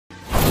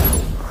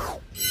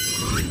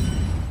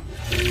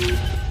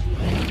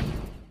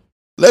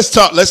let's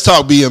talk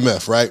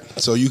BMF, right?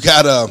 So you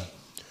got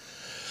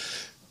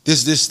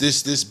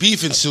this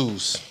beef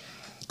ensues,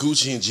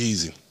 Gucci and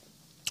Jeezy.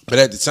 But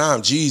at the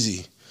time,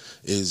 Jeezy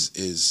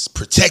is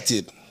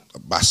protected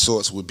by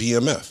sorts with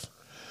BMF.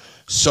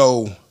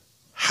 So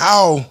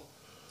how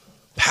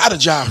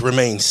did y'all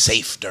remain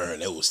safe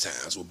during those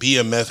times with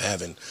BMF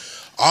having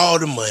all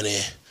the money,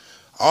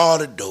 all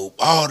the dope,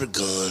 all the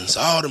guns,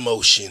 all the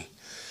motion,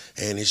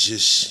 and it's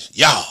just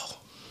y'all?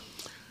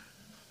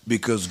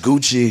 Because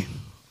Gucci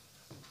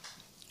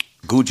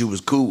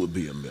was cool with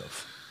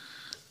BMF.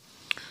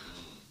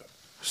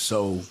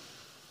 So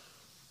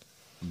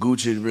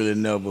Gucci really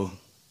never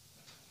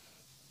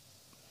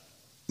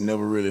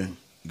really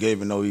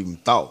gave it no even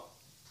thought.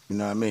 You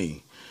know what I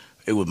mean?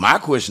 It was my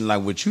question,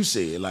 like what you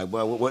said, like,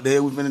 well, what the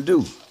hell we finna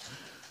do?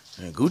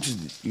 And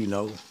Gucci, you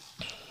know,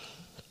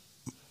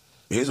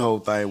 his whole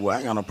thing, well, I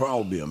ain't got no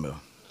problem with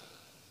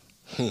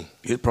BMF.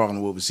 His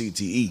problem was with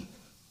CTE.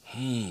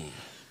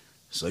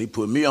 So he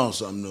put me on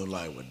something new,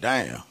 like, well,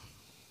 damn.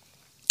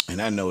 And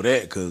I know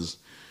that because,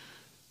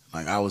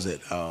 like, I was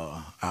at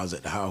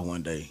the house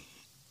one day,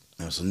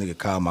 and some nigga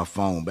called my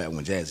phone back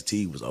when Jazzy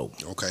T was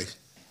open. Okay.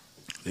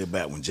 They're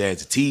back when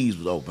Jazzy T's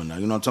was open. Now,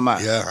 you know what I'm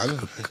talking Yeah, about? I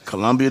know.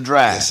 Columbia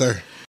Drive. Yes,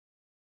 sir.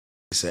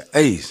 He said,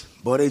 Ace,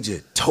 boy, they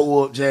just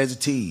tore up Jazzy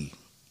T.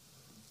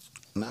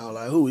 And I was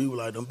like, who? He was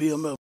like, them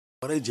BMF,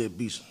 boy, they just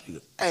beat some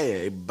niggas.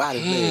 Hey, body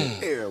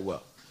bag everywhere.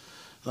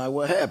 Like,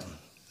 what happened?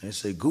 They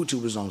said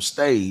Gucci was on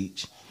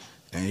stage,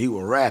 and he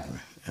was rapping.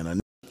 And a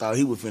nigga thought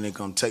he was finna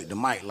come take the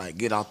mic, like,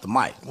 get off the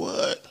mic.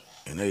 What?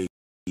 And they,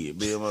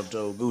 BMF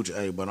told Gucci,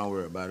 hey, but don't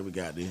worry about it, we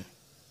got this.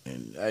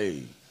 And,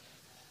 hey,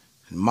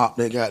 mop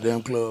that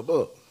goddamn club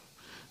up.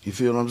 You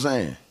feel what I'm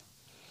saying?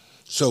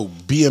 So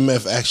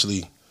BMF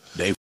actually,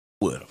 they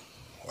with him.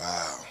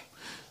 wow.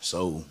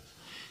 So,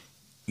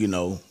 you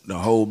know, the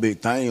whole big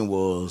thing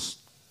was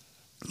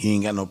he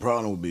ain't got no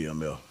problem with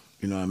BMF.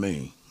 You know what I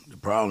mean? The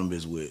problem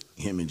is with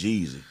him and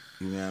Jeezy.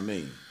 You know what I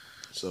mean?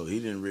 So he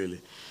didn't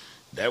really,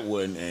 that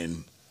wasn't,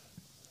 and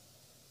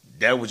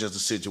that was just a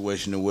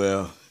situation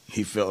where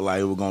he felt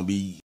like it was gonna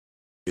be,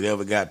 if it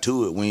ever got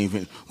to it, we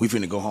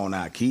finna go home to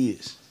our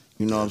kids.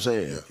 You know what I'm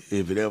saying? Yeah.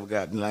 If it ever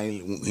got,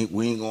 like,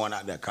 we ain't going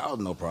out there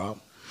causing no problem.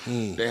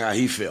 That's how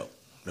he felt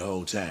the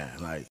whole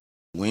time. Like,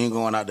 we ain't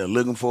going out there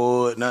looking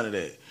for it, none of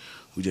that.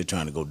 We just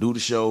trying to go do the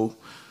show.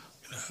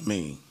 You know what I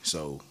mean?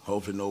 So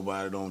hopefully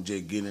nobody don't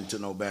just get into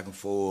no back and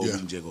forth. Yeah. We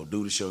can just go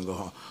do the show and go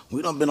home.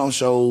 We done been on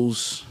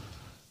shows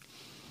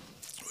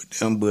with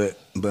them, but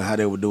how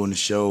they were doing the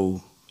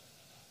show,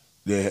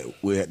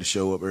 we had to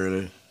show up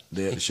early.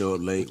 They had to show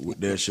up late.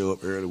 They'll show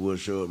up early. We'll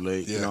show up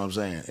late. Yeah. You know what I'm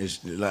saying?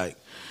 It's like,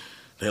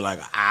 they're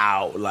like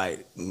out,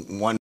 like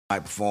one might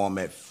perform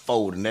at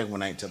 4, the next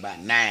one ain't till about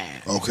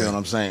 9. You Okay. feel what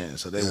I'm saying?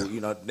 So they,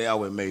 you know, they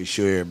always made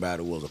sure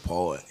everybody was a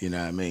part. You know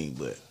what I mean?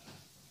 But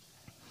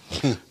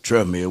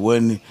trust me, it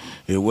wasn't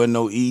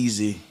no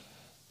easy.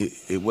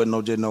 It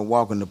wasn't just no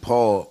walk in the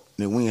park.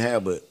 And we ain't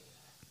have but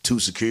 2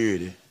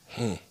 security.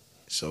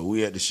 So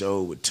we had the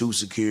show with 2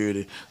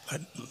 security,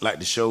 like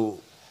the show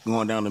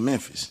going down to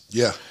Memphis.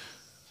 Yeah.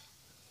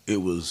 It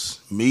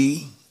was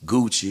me,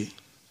 Gucci,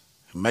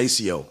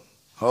 Maceo.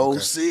 Whole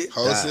sit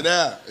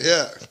out.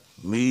 Yeah.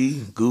 Me,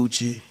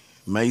 Gucci,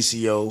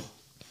 Maceo,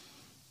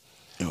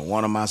 and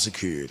one of my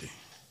security.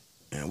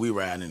 And we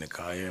riding in the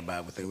car.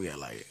 Everybody would think we had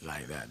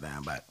like that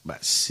down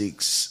about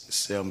 6,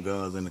 7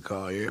 guns in the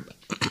car.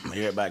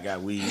 Everybody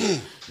got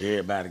weed.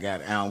 Everybody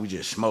got we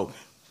just smoking,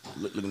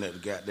 looking at the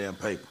goddamn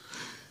paper.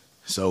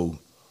 So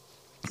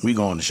we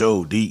go on the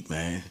show deep,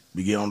 man.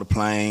 We get on the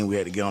plane. We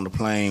had to get on the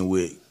plane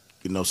with,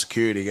 you know,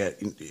 security.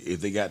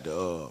 If they got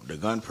the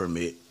gun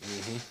permit.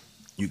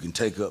 You can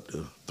take up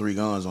to 3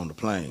 guns on the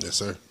plane. Yes,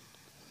 sir.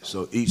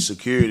 So each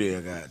security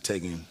I got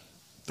taking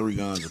 3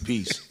 guns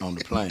apiece on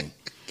the plane.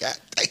 God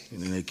dang.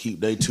 And then they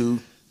keep 2.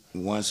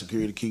 One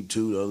security keep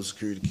 2, the other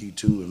security keep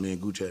 2, and me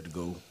and Gucci had to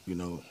go, you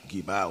know,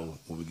 keep ours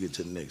when we get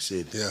to the next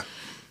city. Yeah.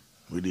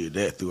 We did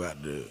that throughout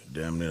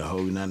damn near the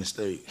whole United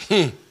States.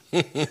 You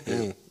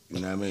know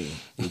what I mean?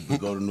 We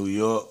go to New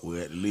York, we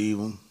had to leave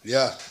them.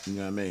 Yeah. You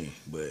know what I mean?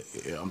 But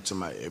I'm talking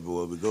about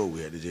everywhere we go,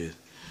 we had to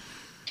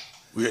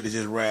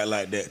just ride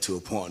like that to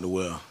a point to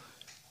where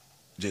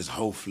just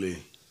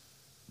hopefully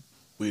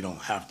we don't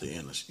have to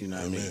end us, you know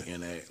what I mean?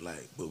 And act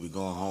like, but we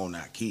going home to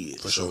our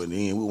kids. For so sure. in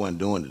the end, we wasn't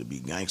doing it to be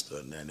gangster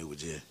or nothing. It was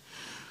just,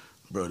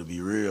 bro, to be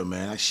real,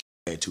 man, I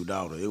had 2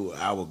 daughters.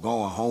 I was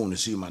going home to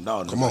see my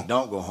daughter. Come if on. I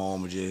don't go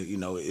home, it just, you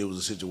know, it was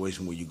a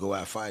situation where you go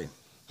out fighting.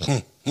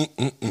 You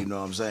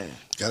know what I'm saying?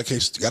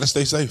 Gotta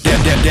stay safe.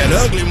 That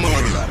ugly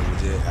money.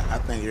 I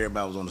think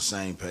everybody was on the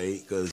same page because